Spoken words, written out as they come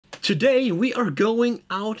Today we are going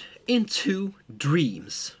out into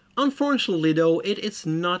dreams. Unfortunately though, it is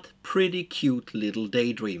not pretty cute little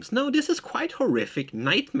daydreams. No, this is quite horrific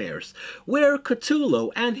nightmares, where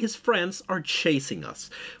Cuthullu and his friends are chasing us.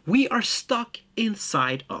 We are stuck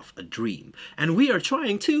inside of a dream, and we are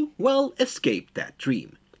trying to, well, escape that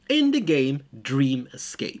dream. In the game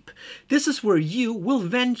Dreamescape. This is where you will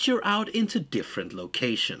venture out into different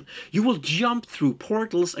locations. You will jump through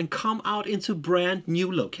portals and come out into brand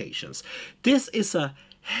new locations. This is a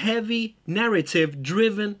heavy narrative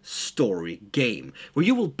driven story game where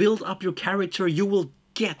you will build up your character, you will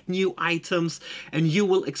get new items, and you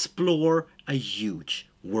will explore a huge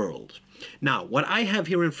world. Now, what I have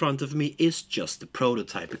here in front of me is just the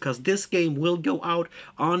prototype, because this game will go out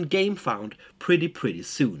on GameFound pretty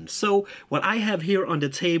soon. So what I have here on the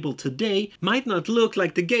table today might not look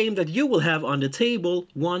like the game that you will have on the table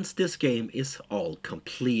once this game is all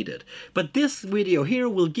completed. But this video here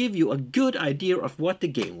will give you a good idea of what the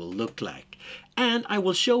game will look like. And I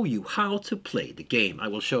will show you how to play the game. I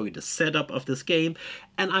will show you the setup of this game,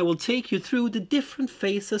 and I will take you through the different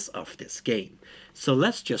phases of this game. So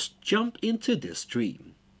let's just jump into this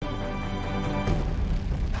dream.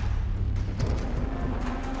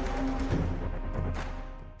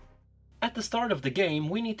 At the start of the game,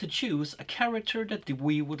 we need to choose a character that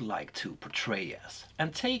we would like to portray as,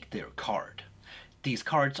 and take their card. These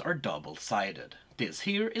cards are double-sided. This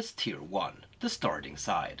here is Tier 1, the starting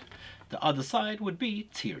side. The other side would be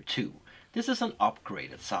Tier 2. This is an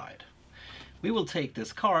upgraded side. We will take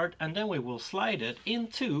this card and then we will slide it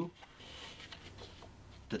into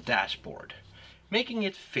the dashboard, making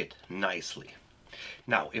it fit nicely.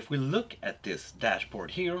 Now, if we look at this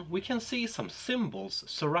dashboard here, we can see some symbols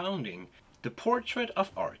surrounding the portrait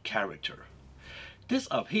of our character. This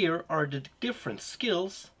up here are the different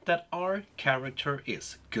skills that our character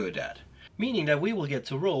is good at, meaning that we will get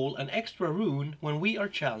to roll an extra rune when we are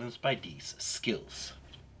challenged by these skills.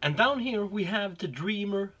 And down here we have the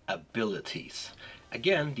dreamer abilities.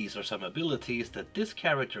 Again, these are some abilities that this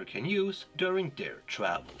character can use during their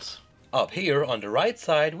travels. Up here on the right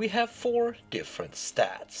side we have 4 different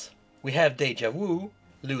stats. We have Deja Vu,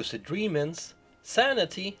 Lucid Dreamings,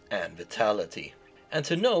 Sanity and Vitality. And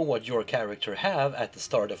to know what your character have at the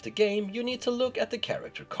start of the game, you need to look at the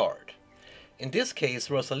character card. In this case,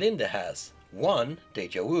 Rosalinda has 1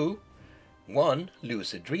 Deja Vu, 1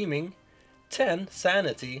 Lucid Dreaming, 10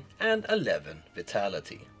 Sanity and 11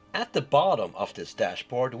 Vitality. At the bottom of this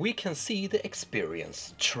dashboard we can see the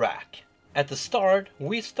experience track. At the start,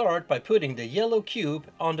 we start by putting the yellow cube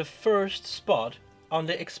on the first spot on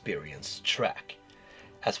the experience track.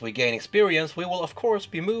 As we gain experience, we will of course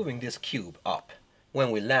be moving this cube up.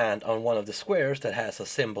 When we land on one of the squares that has a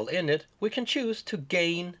symbol in it, we can choose to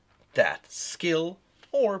gain that skill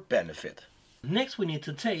or benefit. Next we need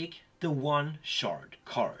to take the 1 shard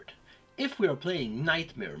card. If we are playing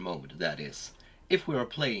nightmare mode, that is. If we are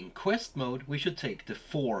playing quest mode, we should take the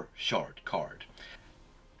 4 shard card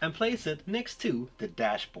and place it next to the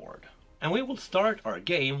dashboard. And we will start our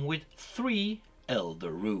game with 3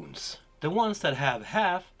 Elder runes, the ones that have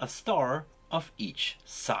half a star of each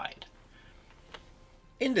side.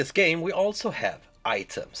 In this game we also have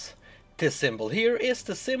items. This symbol here is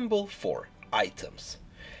the symbol for items.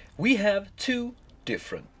 We have 2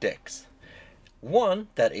 different decks. One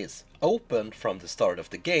that is open from the start of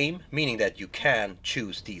the game, meaning that you can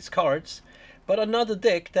choose these cards, but another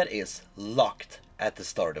deck that is locked at the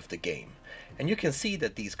start of the game. And you can see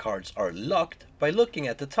that these cards are locked by looking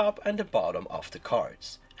at the top and the bottom of the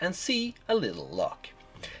cards and see a little lock,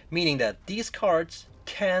 meaning that these cards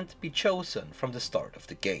can't be chosen from the start of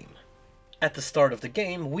the game. At the start of the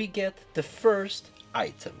game we get the first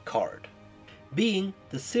item card, being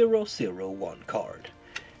the 001 card.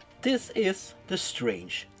 This is the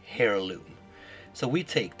strange heirloom. So we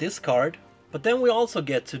take this card, but then we also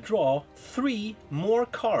get to draw 3 more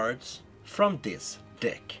cards from this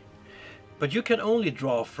deck. But you can only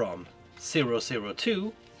draw from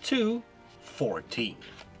 002 to 14.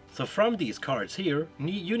 So from these cards here,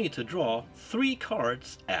 you need to draw 3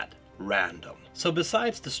 cards at random. So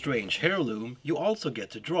besides the strange heirloom, you also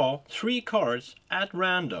get to draw 3 cards at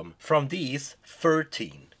random from these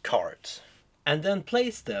 13 cards. And then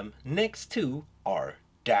place them next to our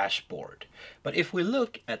dashboard. But if we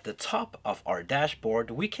look at the top of our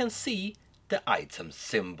dashboard, we can see the item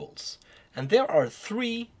symbols. And there are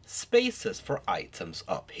 3 spaces for items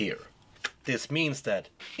up here. This means that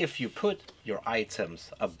if you put your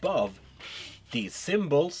items above these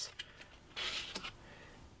symbols,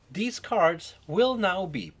 these cards will now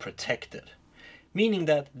be protected, meaning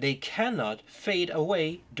that they cannot fade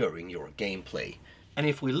away during your gameplay. And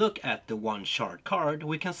if we look at the one shard card,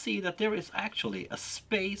 we can see that there is actually a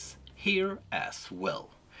space here as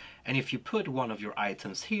well. And if you put one of your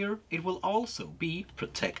items here, it will also be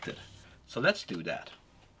protected. So let's do that.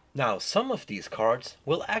 Now, some of these cards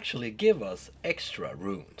will actually give us extra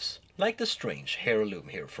runes, like the strange heirloom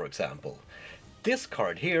here, for example. This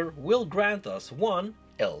card here will grant us one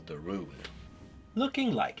elder rune,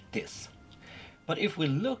 looking like this. But if we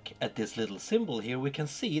look at this little symbol here, we can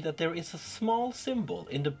see that there is a small symbol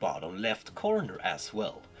in the bottom left corner as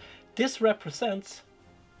well. This represents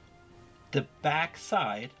the back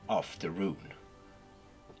side of the rune.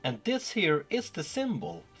 And this here is the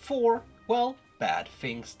symbol for, well, bad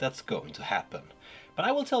things that's going to happen. But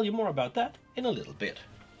I will tell you more about that in a little bit.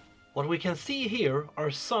 What we can see here are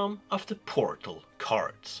some of the portal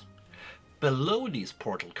cards. Below these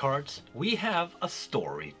portal cards, we have a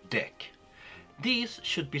story deck. These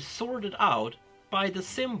should be sorted out by the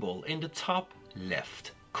symbol in the top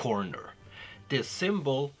left corner. This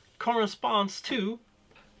symbol corresponds to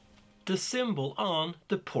the symbol on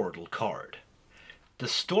the portal card. The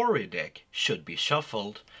story deck should be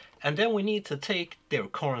shuffled, and then we need to take their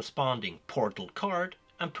corresponding portal card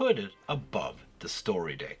and put it above the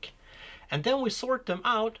story deck. And then we sort them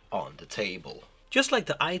out on the table. Just like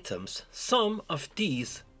the items, some of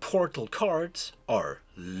these portal cards are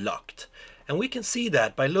locked. And we can see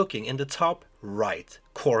that by looking in the top right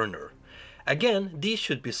corner. Again, these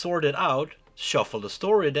should be sorted out, shuffle the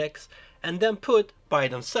story decks, and then put by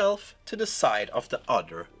themselves to the side of the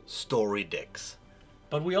other story decks.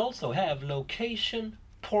 But we also have location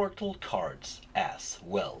portal cards as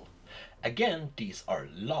well. Again, these are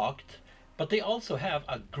locked, but they also have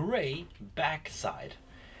a gray backside.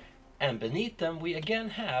 And beneath them we again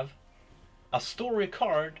have a story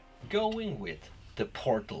card going with the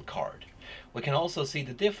portal card. We can also see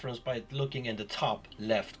the difference by looking in the top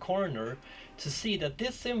left corner to see that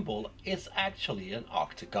this symbol is actually an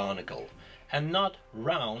octagonal and not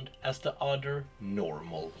round as the other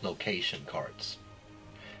normal location cards.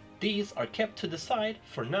 These are kept to the side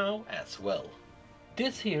for now as well.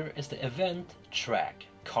 This here is the event track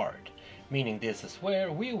card, meaning this is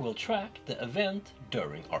where we will track the event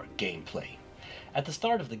during our gameplay. At the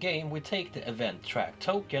start of the game we take the event track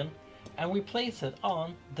token and we place it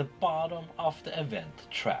on the bottom of the event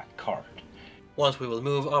track card. Once we will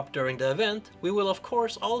move up during the event, we will of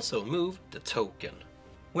course also move the token.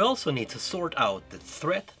 We also need to sort out the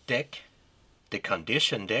threat deck, the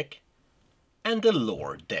condition deck, and the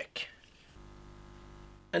lore deck.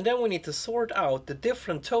 And then we need to sort out the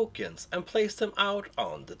different tokens and place them out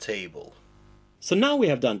on the table. So now we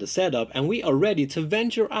have done the setup and we are ready to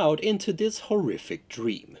venture out into this horrific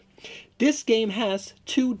dream. This game has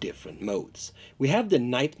two different modes. We have the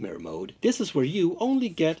nightmare mode. This is where you only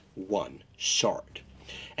get one shard.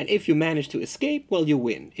 And if you manage to escape, well, you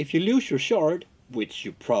win. If you lose your shard, which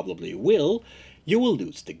you probably will, you will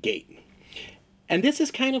lose the game. And this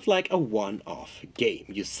is kind of like a one-off game.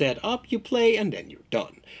 You set up, you play, and then you're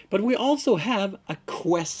done. But we also have a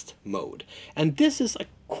quest mode. And this is a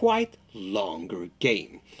quite longer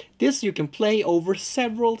game. This you can play over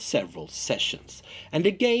several sessions. And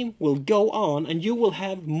the game will go on and you will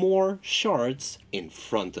have more shards in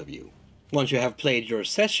front of you. Once you have played your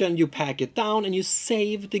session, you pack it down and you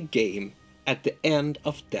save the game at the end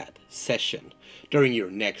of that session. During your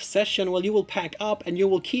next session, well, you will pack up and you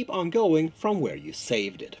will keep on going from where you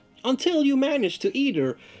saved it. Until you manage to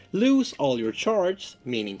either lose all your shards,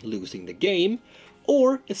 meaning losing the game,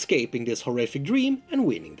 or escaping this horrific dream and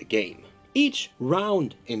winning the game. Each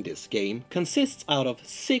round in this game consists out of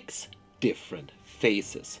 6 different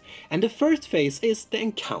phases. And the first phase is the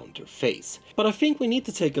encounter phase. But I think we need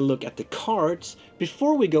to take a look at the cards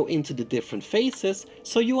before we go into the different phases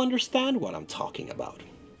so you understand what I'm talking about.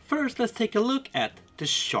 First, let's take a look at the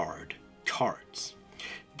shard cards.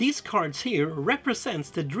 These cards here represents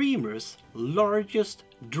the dreamer's largest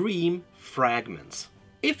dream fragments.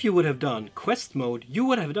 If you would have done quest mode, you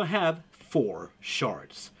would have 4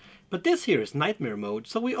 shards. But this here is nightmare mode,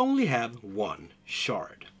 so we only have 1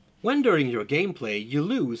 shard. When during your gameplay you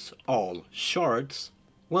lose all shards,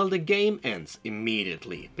 well, the game ends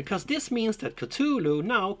immediately, because this means that Cuthullu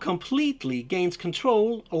now completely gains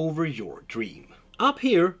control over your dream. Up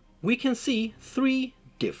here we can see 3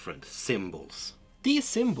 different symbols. These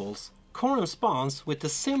symbols corresponds with the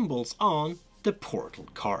symbols on the portal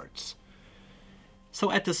cards.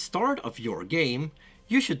 So at the start of your game,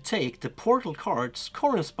 you should take the portal cards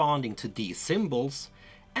corresponding to these symbols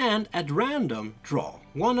and at random draw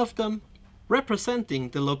one of them representing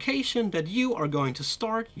the location that you are going to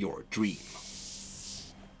start your dream.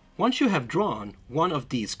 Once you have drawn one of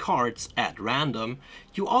these cards at random,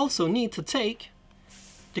 you also need to take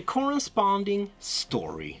the corresponding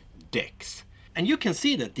story decks. And you can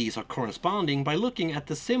see that these are corresponding by looking at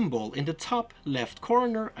the symbol in the top left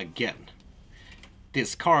corner again.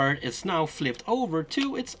 This card is now flipped over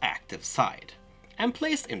to its active side and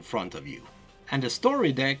placed in front of you. And the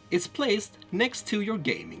story deck is placed next to your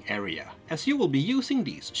gaming area, as you will be using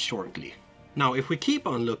these shortly. Now if we keep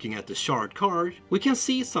on looking at the shard card, we can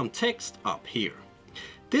see some text up here.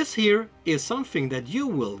 This here is something that you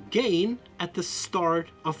will gain at the start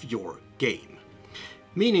of your game.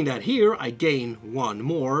 Meaning that here I gain one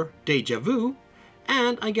more deja vu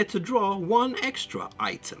and I get to draw one extra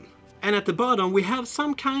item. And at the bottom we have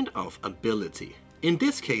some kind of ability. In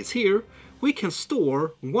this case here, we can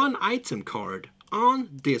store one item card on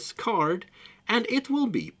this card and it will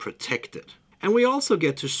be protected. And we also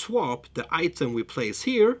get to swap the item we place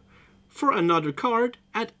here for another card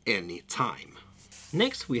at any time.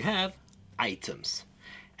 Next we have items.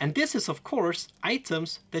 And this is of course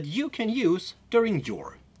items that you can use during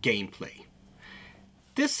your gameplay.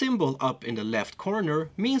 This symbol up in the left corner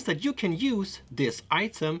means that you can use this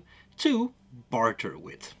item to barter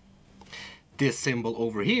with. This symbol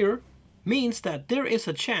over here means that there is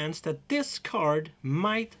a chance that this card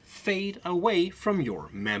might fade away from your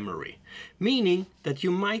memory, meaning that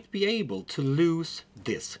you might be able to lose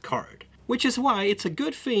this card, which is why it's a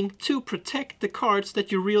good thing to protect the cards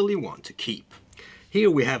that you really want to keep. Here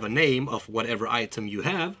we have a name of whatever item you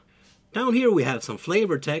have, down here we have some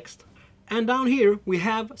flavor text, and down here we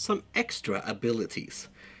have some extra abilities.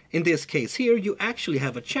 In this case here you actually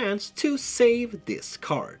have a chance to save this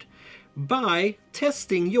card by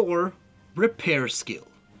testing your repair skill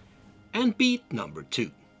and beat number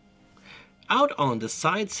 2. Out on the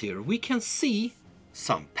sides here we can see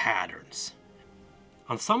some patterns.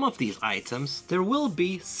 On some of these items there will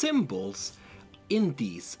be symbols in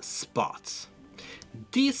these spots.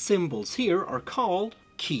 These symbols here are called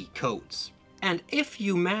key codes. And if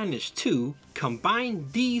you manage to combine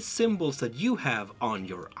these symbols that you have on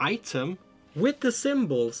your item with the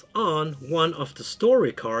symbols on one of the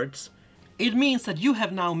story cards, it means that you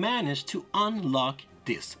have now managed to unlock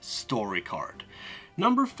this story card,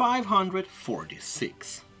 number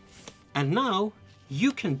 546. And now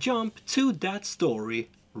you can jump to that story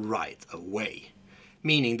right away,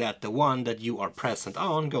 meaning that the one that you are present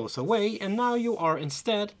on goes away and now you are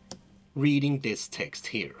instead reading this text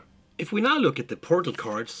here. If we now look at the portal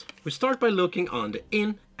cards, we start by looking on the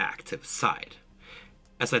inactive side.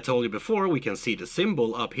 As I told you before, we can see the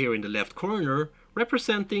symbol up here in the left corner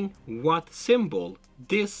representing what symbol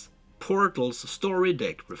this portal's story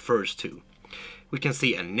deck refers to. We can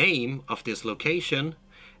see a name of this location,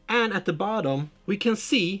 and at the bottom we can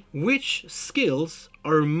see which skills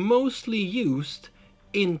are mostly used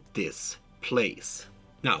in this place.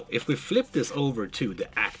 Now, if we flip this over to the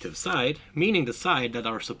active side, meaning the side that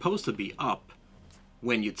are supposed to be up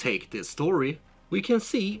when you take this story, we can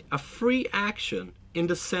see a free action in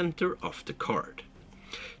the center of the card.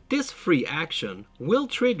 This free action will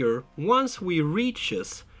trigger once we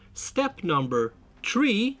reaches step number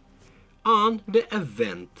 3 on the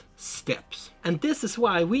event steps. And this is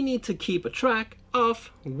why we need to keep a track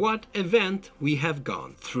of what event we have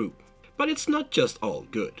gone through. But it's not just all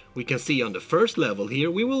good. We can see on the first level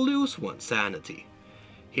here we will lose 1 sanity.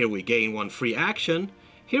 Here we gain 1 free action.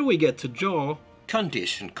 Here we get to draw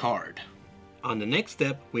condition card. On the next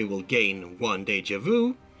step we will gain 1 deja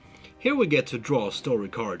vu. Here we get to draw story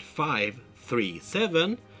card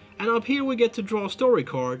 537, and up here we get to draw story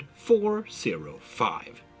card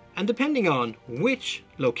 405. And depending on which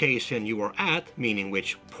location you are at, meaning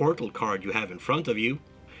which portal card you have in front of you,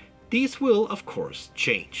 these will of course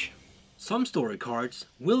change. Some story cards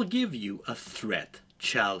will give you a threat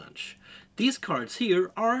challenge. These cards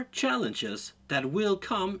here are challenges that will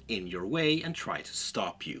come in your way and try to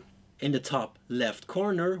stop you. In the top left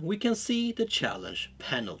corner we can see the challenge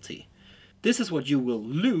penalty. This is what you will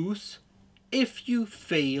lose if you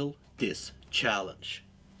fail this challenge.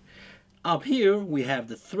 Up here we have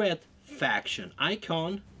the threat faction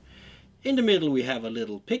icon. In the middle we have a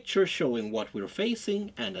little picture showing what we're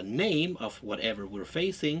facing and a name of whatever we're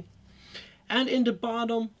facing. And in the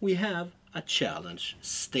bottom we have a challenge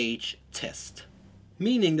stage test,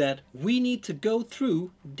 meaning that we need to go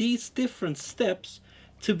through these different steps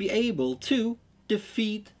to be able to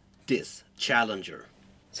defeat this challenger.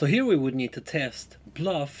 So here we would need to test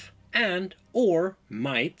bluff and or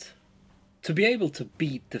might. To be able to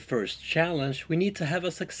beat the first challenge we need to have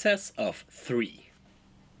a success of 3.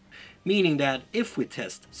 Meaning that if we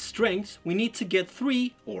test strength we need to get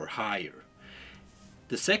 3 or higher.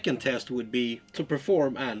 The second test would be to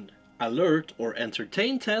perform an alert or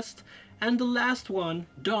entertain test, and the last one,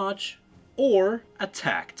 dodge, or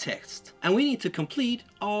attack text. And we need to complete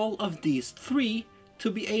all of these 3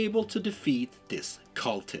 to be able to defeat this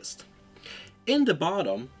cultist. In the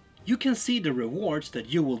bottom, you can see the rewards that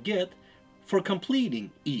you will get for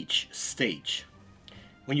completing each stage.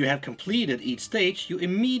 When you have completed each stage, you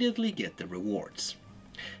immediately get the rewards.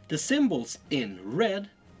 The symbols in red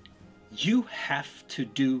you have to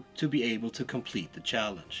do to be able to complete the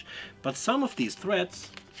challenge. But some of these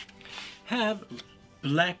threads have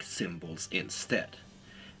black symbols instead.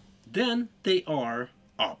 Then they are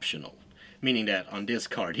optional, meaning that on this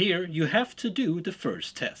card here you have to do the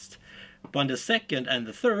first test, but the second and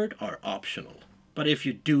the third are optional. But if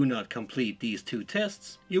you do not complete these 2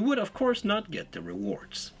 tests, you would of course not get the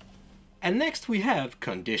rewards. And next we have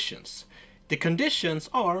conditions. The conditions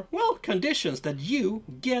are, well, conditions that you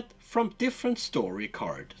get from different story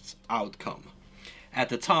cards outcome. At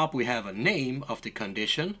the top we have a name of the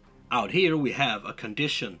condition. Out here we have a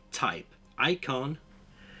condition type icon.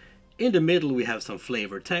 In the middle we have some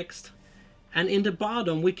flavor text. And in the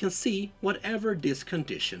bottom we can see whatever this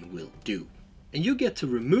condition will do. And you get to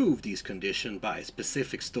remove these conditions by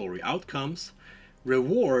specific story outcomes,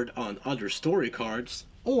 reward on other story cards,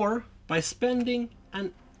 or by spending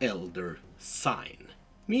an elder sign,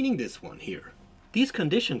 meaning this one here. These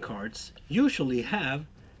condition cards usually have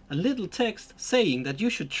a little text saying that you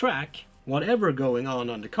should track whatever going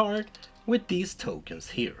on the card with these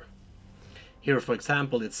tokens here. Here, for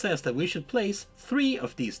example, it says that we should place 3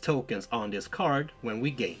 of these tokens on this card when we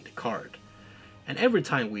gain the card. And every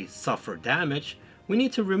time we suffer damage, we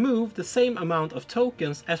need to remove the same amount of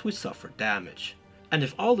tokens as we suffer damage. And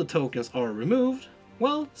if all the tokens are removed,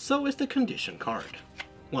 well, so is the condition card.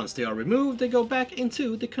 Once they are removed, they go back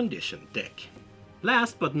into the condition deck.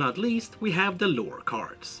 Last but not least, we have the lore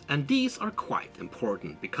cards. And these are quite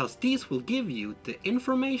important because these will give you the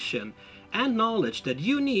information and knowledge that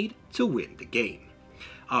you need to win the game.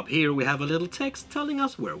 Up here we have a little text telling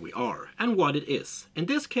us where we are and what it is. In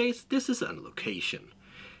this case, this is a location.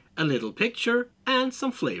 A little picture and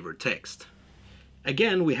some flavor text.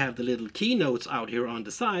 Again, we have the little keynotes out here on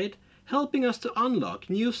the side, helping us to unlock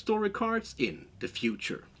new story cards in the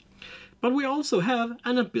future. But we also have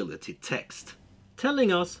an ability text,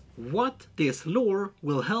 telling us what this lore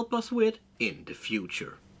will help us with in the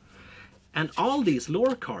future. And all these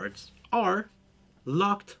lore cards are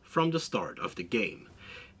locked from the start of the game,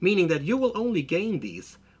 meaning that you will only gain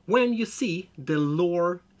these when you see the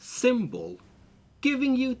lore symbol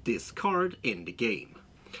giving you this card in the game.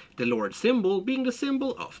 The lore symbol being the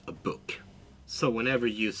symbol of a book. So whenever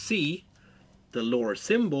you see the lore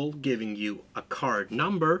symbol giving you a card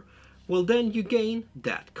number, well, then you gain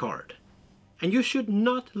that card. And you should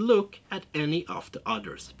not look at any of the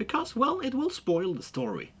others, because, well, it will spoil the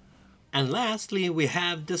story. And lastly, we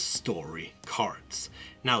have the story cards.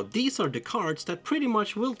 Now, these are the cards that pretty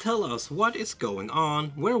much will tell us what is going on,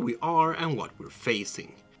 where we are, and what we're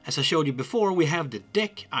facing. As I showed you before, we have the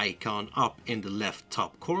deck icon up in the left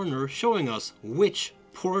top corner showing us which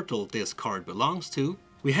portal this card belongs to.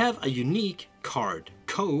 We have a unique card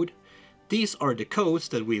code. These are the codes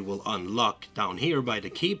that we will unlock down here by the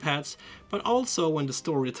keypads, but also when the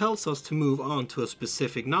story tells us to move on to a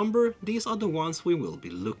specific number, these are the ones we will be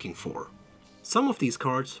looking for. Some of these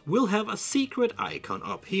cards will have a secret icon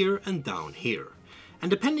up here and down here, and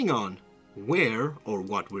depending on where or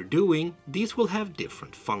what we're doing, these will have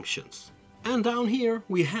different functions. And down here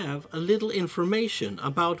we have a little information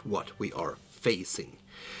about what we are facing.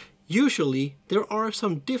 Usually there are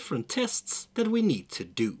some different tests that we need to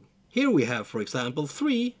do. Here we have, for example,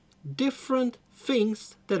 3 different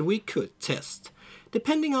things that we could test,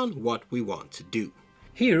 depending on what we want to do.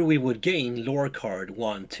 Here we would gain lore card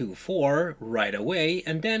 1, 2, 4 right away,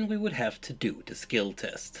 and then we would have to do the skill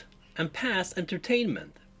test. And pass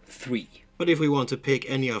entertainment 3. But if we want to pick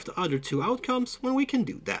any of the other 2 outcomes, well, we can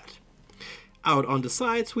do that. Out on the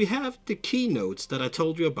sides we have the keynotes that I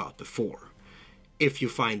told you about before. If you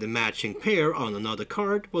find the matching pair on another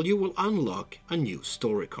card, well, you will unlock a new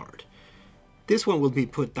story card. This one will be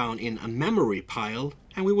put down in a memory pile,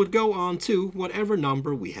 and we would go on to whatever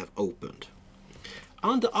number we have opened.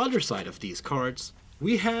 On the other side of these cards,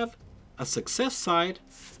 we have a success side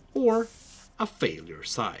or a failure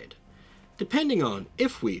side, depending on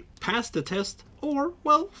if we pass the test or,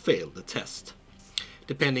 well, fail the test.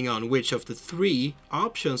 Depending on which of the 3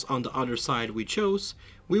 options on the other side we chose,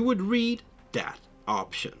 we would read that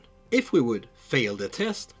option. If we would fail the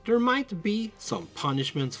test, there might be some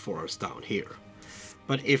punishments for us down here.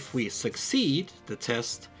 But if we succeed the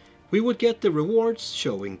test, we would get the rewards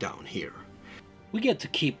showing down here. We get to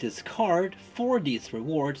keep this card for these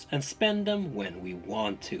rewards and spend them when we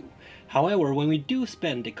want to. However, when we do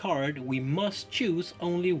spend the card, we must choose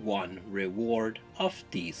only one reward of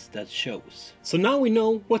these that shows. So now we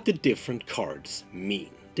know what the different cards mean.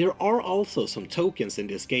 There are also some tokens in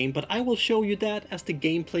this game, but I will show you that as the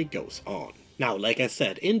gameplay goes on. Now, like I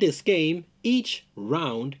said, in this game, each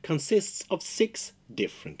round consists of 6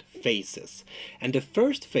 different phases. And the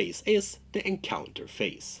first phase is the encounter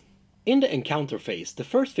phase. In the encounter phase, the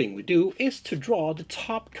first thing we do is to draw the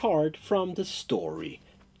top card from the story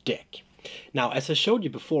deck. Now, as I showed you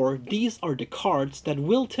before, these are the cards that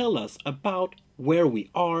will tell us about where we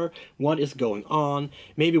are, what is going on.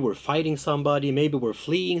 Maybe we're fighting somebody, maybe we're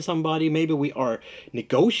fleeing somebody, maybe we are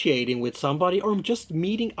negotiating with somebody, or just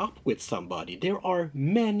meeting up with somebody. There are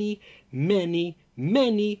many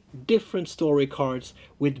different story cards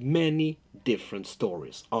with many different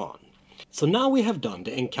stories on. So now we have done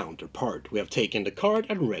the encounter part. We have taken the card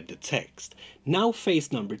and read the text. Now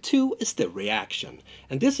phase number 2 is the reaction.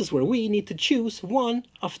 And this is where we need to choose one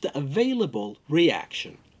of the available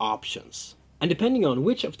reaction options. And depending on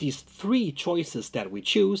which of these 3 choices that we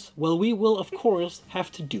choose, well, we will of course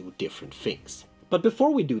have to do different things. But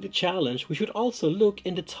before we do the challenge, we should also look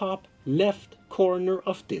in the top left corner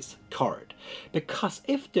of this card. Because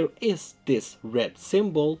if there is this red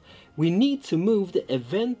symbol, we need to move the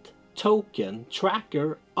event token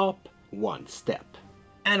tracker up 1 step.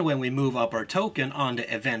 And when we move up our token on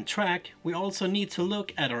the event track, we also need to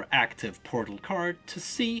look at our active portal card to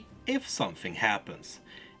see if something happens.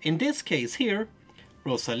 In this case here,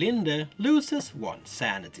 Rosalinde loses 1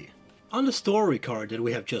 sanity. On the story card that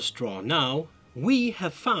we have just drawn now, we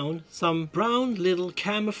have found some brown little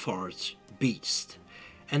camouflage beasts.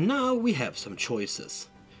 And now we have some choices.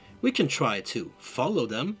 We can try to follow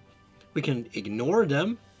them, we can ignore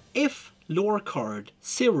them. If lore card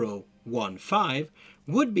 015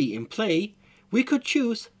 would be in play, we could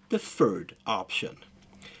choose the third option.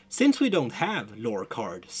 Since we don't have lore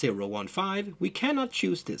card 015, we cannot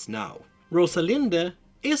choose this now. Rosalinde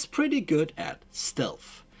is pretty good at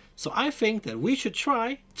stealth, so I think that we should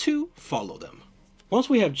try to follow them. Once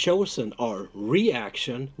we have chosen our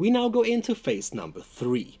reaction, we now go into phase number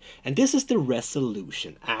 3, and this is the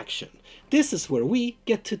resolution action. This is where we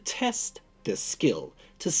get to test the skill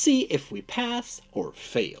to see if we pass or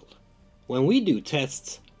fail. When we do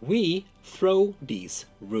tests, we throw these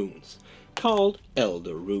runes, called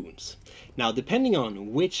Elder Runes. Now, depending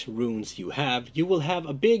on which runes you have, you will have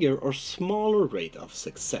a bigger or smaller rate of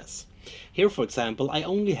success. Here, for example, I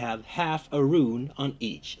only have half a rune on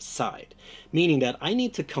each side, meaning that I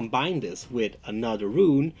need to combine this with another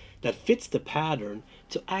rune that fits the pattern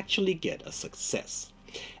to actually get a success.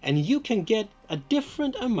 And you can get a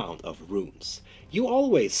different amount of runes. You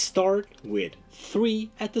always start with 3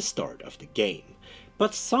 at the start of the game.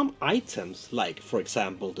 But some items, like for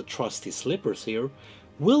example the trusty slippers here,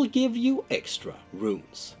 will give you extra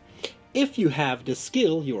runes. If you have the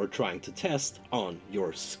skill you are trying to test on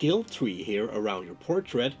your skill tree here around your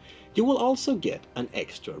portrait, you will also get an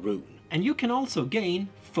extra rune. And you can also gain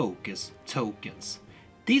focus tokens.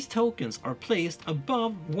 These tokens are placed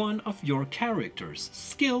above one of your character's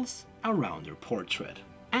skills around your portrait.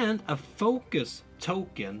 And a focus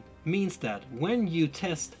token means that when you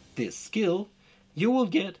test this skill, you will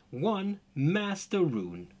get 1 master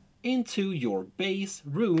rune into your base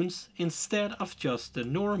runes instead of just the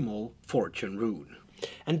normal fortune rune.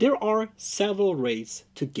 And there are several ways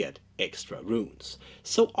to get extra runes.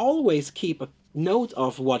 So always keep a note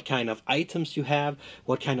of what kind of items you have,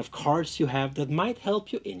 what kind of cards you have that might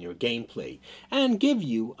help you in your gameplay and give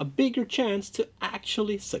you a bigger chance to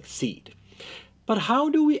actually succeed. But how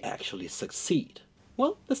do we actually succeed?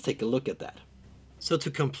 Well, let's take a look at that. So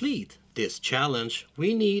to complete this challenge,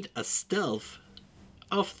 we need a stealth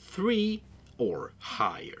of 3 or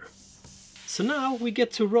higher. So now we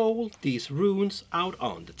get to roll these runes out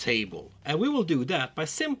on the table. And we will do that by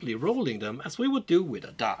simply rolling them as we would do with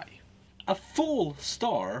a die. A full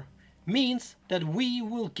star means that we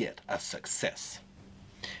will get a success.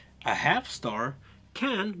 A half star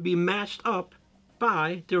can be matched up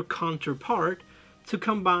by their counterpart to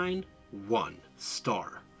combine 1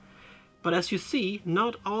 star. But as you see,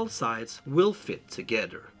 not all sides will fit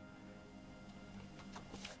together.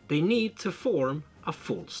 They need to form a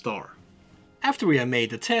full star. After we have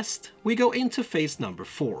made the test, we go into phase number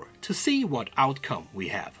 4 to see what outcome we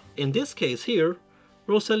have. In this case here,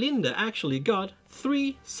 Rosalinde actually got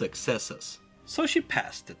 3 successes, so she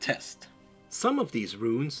passed the test. Some of these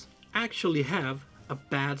runes actually have a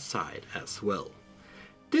bad side as well.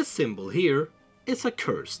 This symbol here is a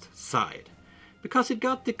cursed side, because it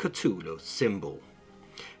got the Cuthullu symbol.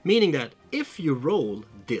 Meaning that if you roll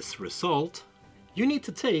this result, you need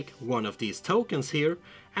to take one of these tokens here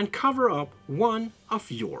and cover up one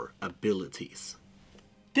of your abilities.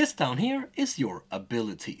 This down here is your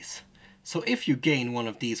abilities. So if you gain one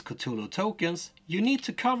of these Cuthullu tokens, you need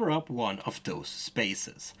to cover up one of those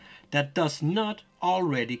spaces that does not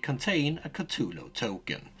already contain a Cuthullu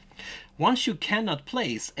token. Once you cannot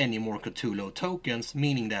place any more Cuthullu tokens,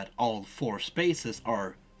 meaning that all 4 spaces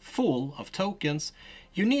are full of tokens,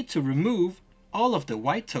 you need to remove all of the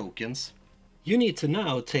white tokens. You need to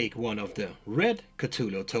now take one of the red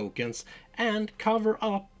Cuthullu tokens and cover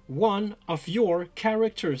up one of your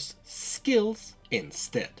character's skills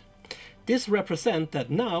instead. This represents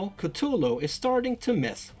that now Cuthullu is starting to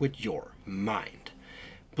mess with your mind,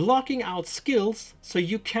 blocking out skills so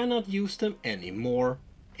you cannot use them anymore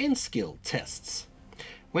in skill tests.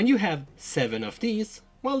 When you have 7 of these,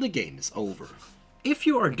 well, the game is over. If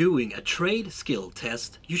you are doing a trade skill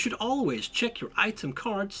test, you should always check your item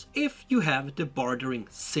cards if you have the bartering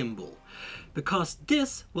symbol, because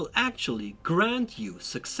this will actually grant you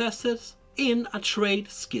successes in a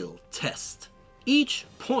trade skill test. Each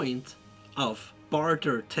point of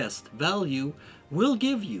barter test value will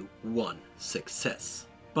give you 1 success.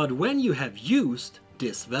 But when you have used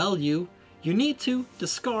this value, you need to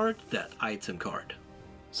discard that item card.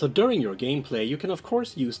 So during your gameplay, you can of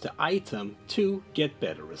course use the item to get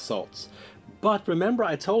better results. But remember,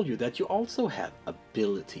 I told you that you also have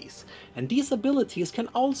abilities, and these abilities can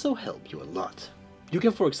also help you a lot. You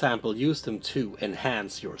can, for example, use them to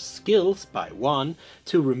enhance your skills by 1,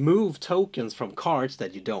 to remove tokens from cards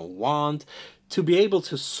that you don't want, to be able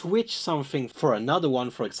to switch something for another one,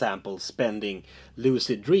 for example, spending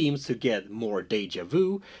lucid dreams to get more deja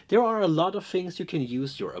vu. There are a lot of things you can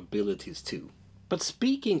use your abilities to. But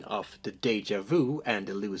speaking of the deja vu and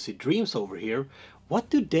the lucid dreams over here, what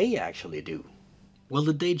do they actually do? Well,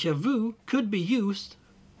 the deja vu could be used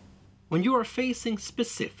when you are facing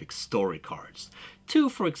specific story cards to,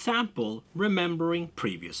 for example, remembering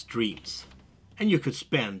previous dreams. And you could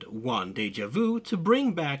spend 1 deja vu to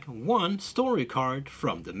bring back 1 story card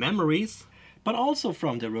from the memories, but also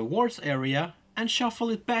from the rewards area, and shuffle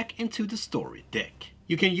it back into the story deck.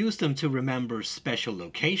 You can use them to remember special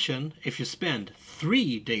location. If you spend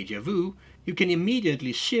 3 deja vu, you can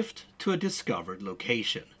immediately shift to a discovered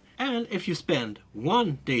location. And if you spend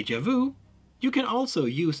 1 deja vu, you can also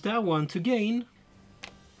use that one to gain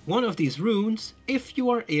one of these runes if you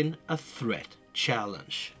are in a threat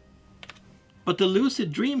challenge. But the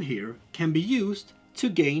lucid dream here can be used to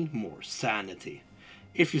gain more sanity.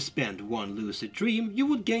 If you spend 1 lucid dream, you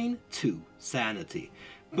would gain 2 sanity,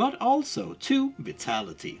 but also 2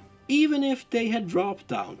 vitality, even if they had dropped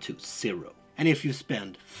down to 0. And if you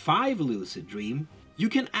spend 5 lucid dream, you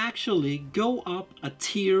can actually go up a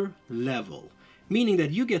tier level, meaning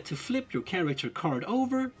that you get to flip your character card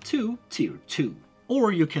over to tier 2.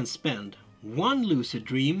 Or you can spend 1 lucid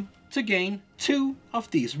dream to gain 2 of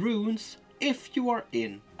these runes if you are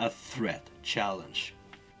in a threat challenge.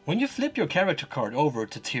 When you flip your character card over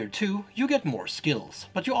to tier 2, you get more skills,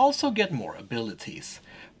 but you also get more abilities.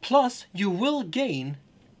 Plus, you will gain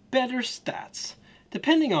better stats.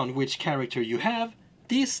 Depending on which character you have,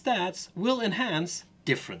 these stats will enhance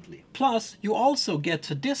differently. Plus, you also get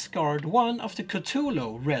to discard 1 of the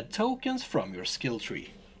Cuthullu red tokens from your skill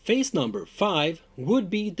tree. Phase number 5 would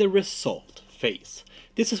be the result phase.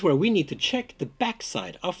 This is where we need to check the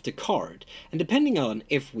backside of the card, and depending on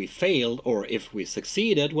if we failed or if we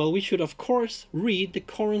succeeded, well, we should of course read the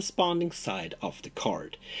corresponding side of the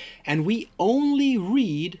card. And we only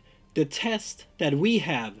read the test that we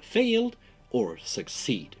have failed or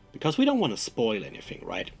succeed, because we don't want to spoil anything,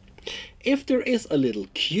 right? If there is a little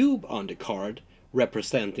cube on the card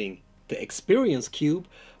representing the experience cube,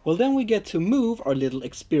 well, then we get to move our little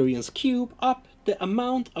experience cube up the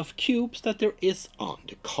amount of cubes that there is on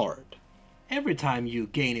the card. Every time you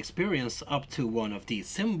gain experience up to one of these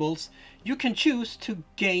symbols, you can choose to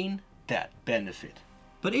gain that benefit.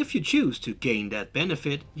 But if you choose to gain that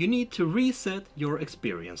benefit, you need to reset your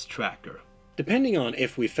experience tracker. Depending on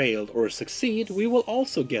if we failed or succeed, we will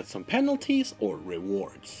also get some penalties or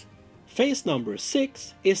rewards. Phase number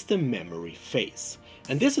 6 is the memory phase.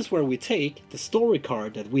 And this is where we take the story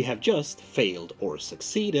card that we have just failed or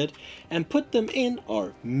succeeded and put them in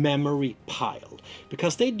our memory pile,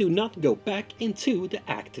 because they do not go back into the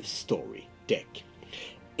active story deck.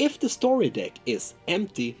 If the story deck is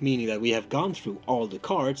empty, meaning that we have gone through all the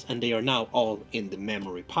cards and they are now all in the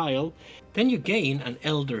memory pile, then you gain an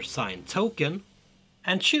Elder Sign token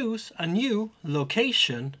and choose a new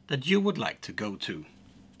location that you would like to go to.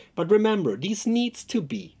 But remember, these needs to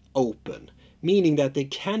be open, meaning that they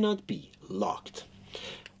cannot be locked.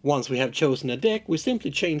 Once we have chosen a deck, we simply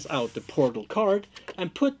change out the portal card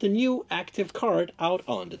and put the new active card out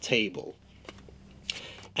on the table.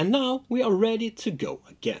 And now we are ready to go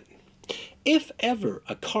again. If ever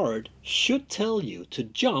a card should tell you to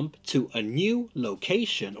jump to a new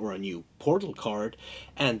location or a new portal card,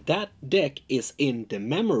 and that deck is in the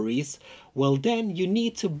memories, well then you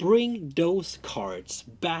need to bring those cards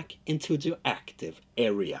back into the active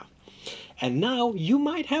area. And now you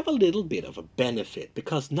might have a little bit of a benefit,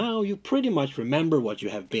 because now you pretty much remember what you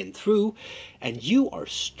have been through, and you are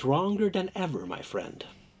stronger than ever, my friend.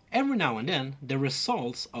 Every now and then, the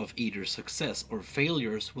results of either success or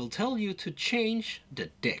failures will tell you to change the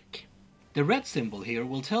deck. The red symbol here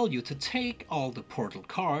will tell you to take all the portal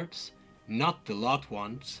cards, not the locked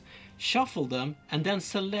ones, shuffle them, and then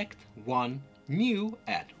select one new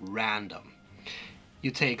at random.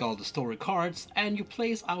 You take all the story cards and you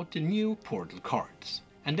place out the new portal cards.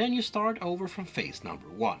 And then you start over from phase number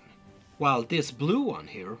 1. While this blue one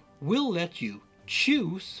here will let you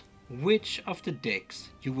choose which of the decks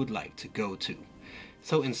you would like to go to.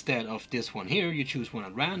 So instead of this one here, you choose one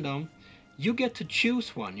at random, you get to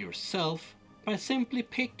choose one yourself by simply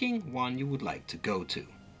picking one you would like to go to.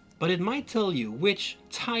 But it might tell you which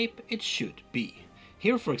type it should be.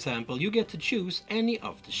 Here, for example, you get to choose any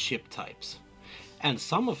of the ship types. And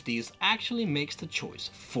some of these actually makes the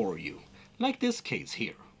choice for you, like this case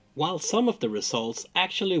here. While some of the results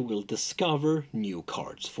actually will discover new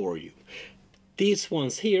cards for you. These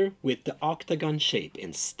ones here with the octagon shape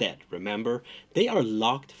instead, remember? They are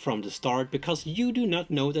locked from the start because you do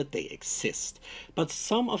not know that they exist. But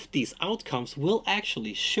some of these outcomes will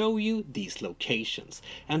actually show you these locations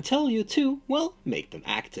and tell you to, well, make them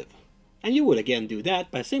active. And you would again do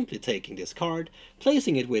that by simply taking this card,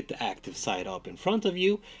 placing it with the active side up in front of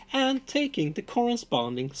you, and taking the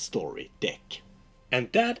corresponding story deck.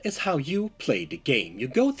 And that is how you play the game. You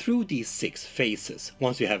go through these 6 phases.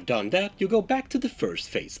 Once you have done that, you go back to the first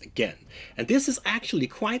phase again. And this is actually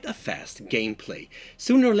quite a fast gameplay.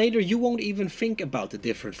 Sooner or later you won't even think about the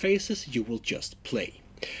different phases, you will just play.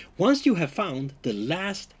 Once you have found the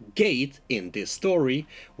last gate in this story,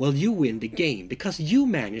 well, you win the game because you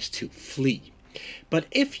managed to flee. But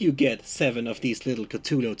if you get 7 of these little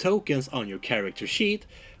Cuthullu tokens on your character sheet,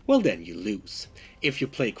 well then you lose. If you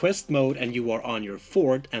play quest mode and you are on your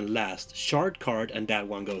 4th and last shard card and that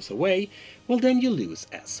one goes away, well then you lose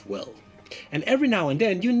as well. And every now and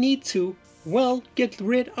then you need to, well, get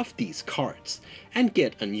rid of these cards and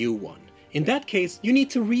get a new one. In that case, you need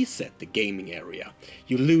to reset the gaming area.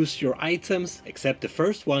 You lose your items, except the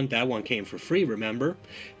first one, that one came for free, remember?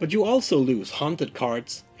 But you also lose hunted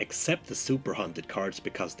cards, except the super hunted cards,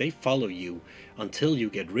 because they follow you until you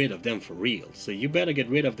get rid of them for real, so you better get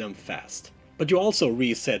rid of them fast. But you also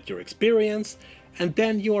reset your experience, and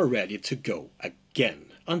then you are ready to go again,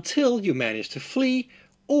 until you manage to flee,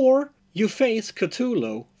 or you face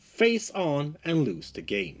Cuthullu face on and lose the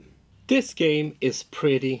game. This game is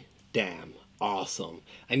pretty damn awesome.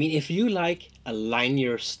 I mean, if you like a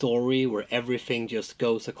linear story where everything just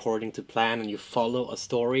goes according to plan and you follow a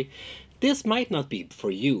story, this might not be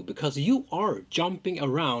for you, because you are jumping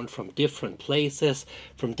around from different places,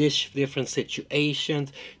 from different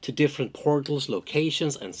situations to different portals,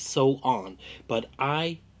 locations, and so on. But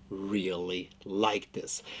I really like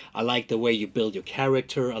this. I like the way you build your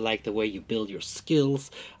character, I like the way you build your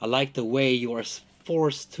skills, I like the way you are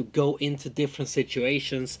forced to go into different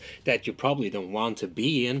situations that you probably don't want to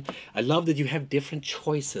be in. I love that you have different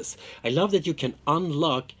choices. I love that you can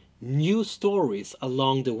unlock new stories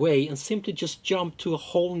along the way and simply just jump to a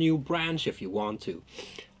whole new branch if you want to.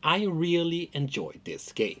 I really enjoyed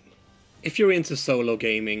this game. If you're into solo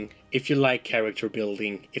gaming, if you like character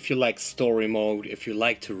building, if you like story mode, if you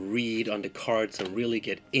like to read on the cards and really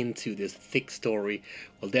get into this thick story,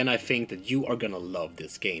 well then I think that you are gonna love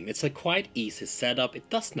this game. It's a quite easy setup, it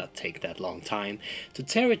does not take that long time. To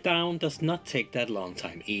tear it down does not take that long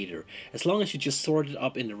time either, as long as you just sort it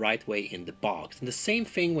up in the right way in the box. And the same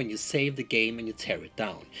thing when you save the game and you tear it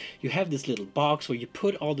down. You have this little box where you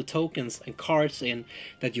put all the tokens and cards in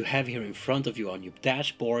that you have here in front of you on your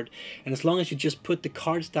dashboard, and as long as you just put the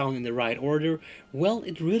cards down in the right order, well,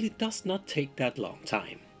 it really does not take that long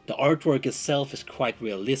time. The artwork itself is quite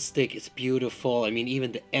realistic, it's beautiful. I mean,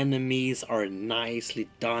 even the enemies are nicely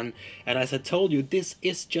done. And as I told you, this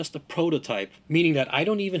is just a prototype, meaning that I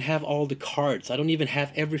don't even have all the cards. I don't even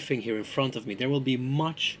have everything here in front of me. There will be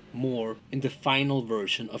much more in the final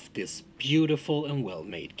version of this beautiful and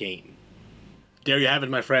well-made game. There you have it,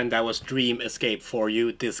 my friend. That was Dreamescape for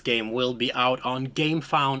you. This game will be out on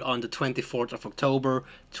GameFound on the 24th of October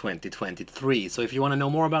 2023. So if you want to know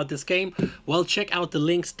more about this game, well, check out the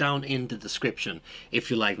links down in the description. If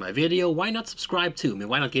you like my video, why not subscribe to me?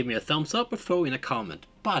 Why not give me a thumbs up or throw in a comment?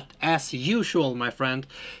 But as usual, my friend,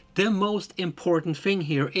 the most important thing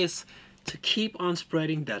here is to keep on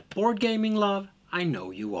spreading that board gaming love I know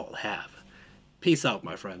you all have. Peace out,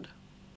 my friend.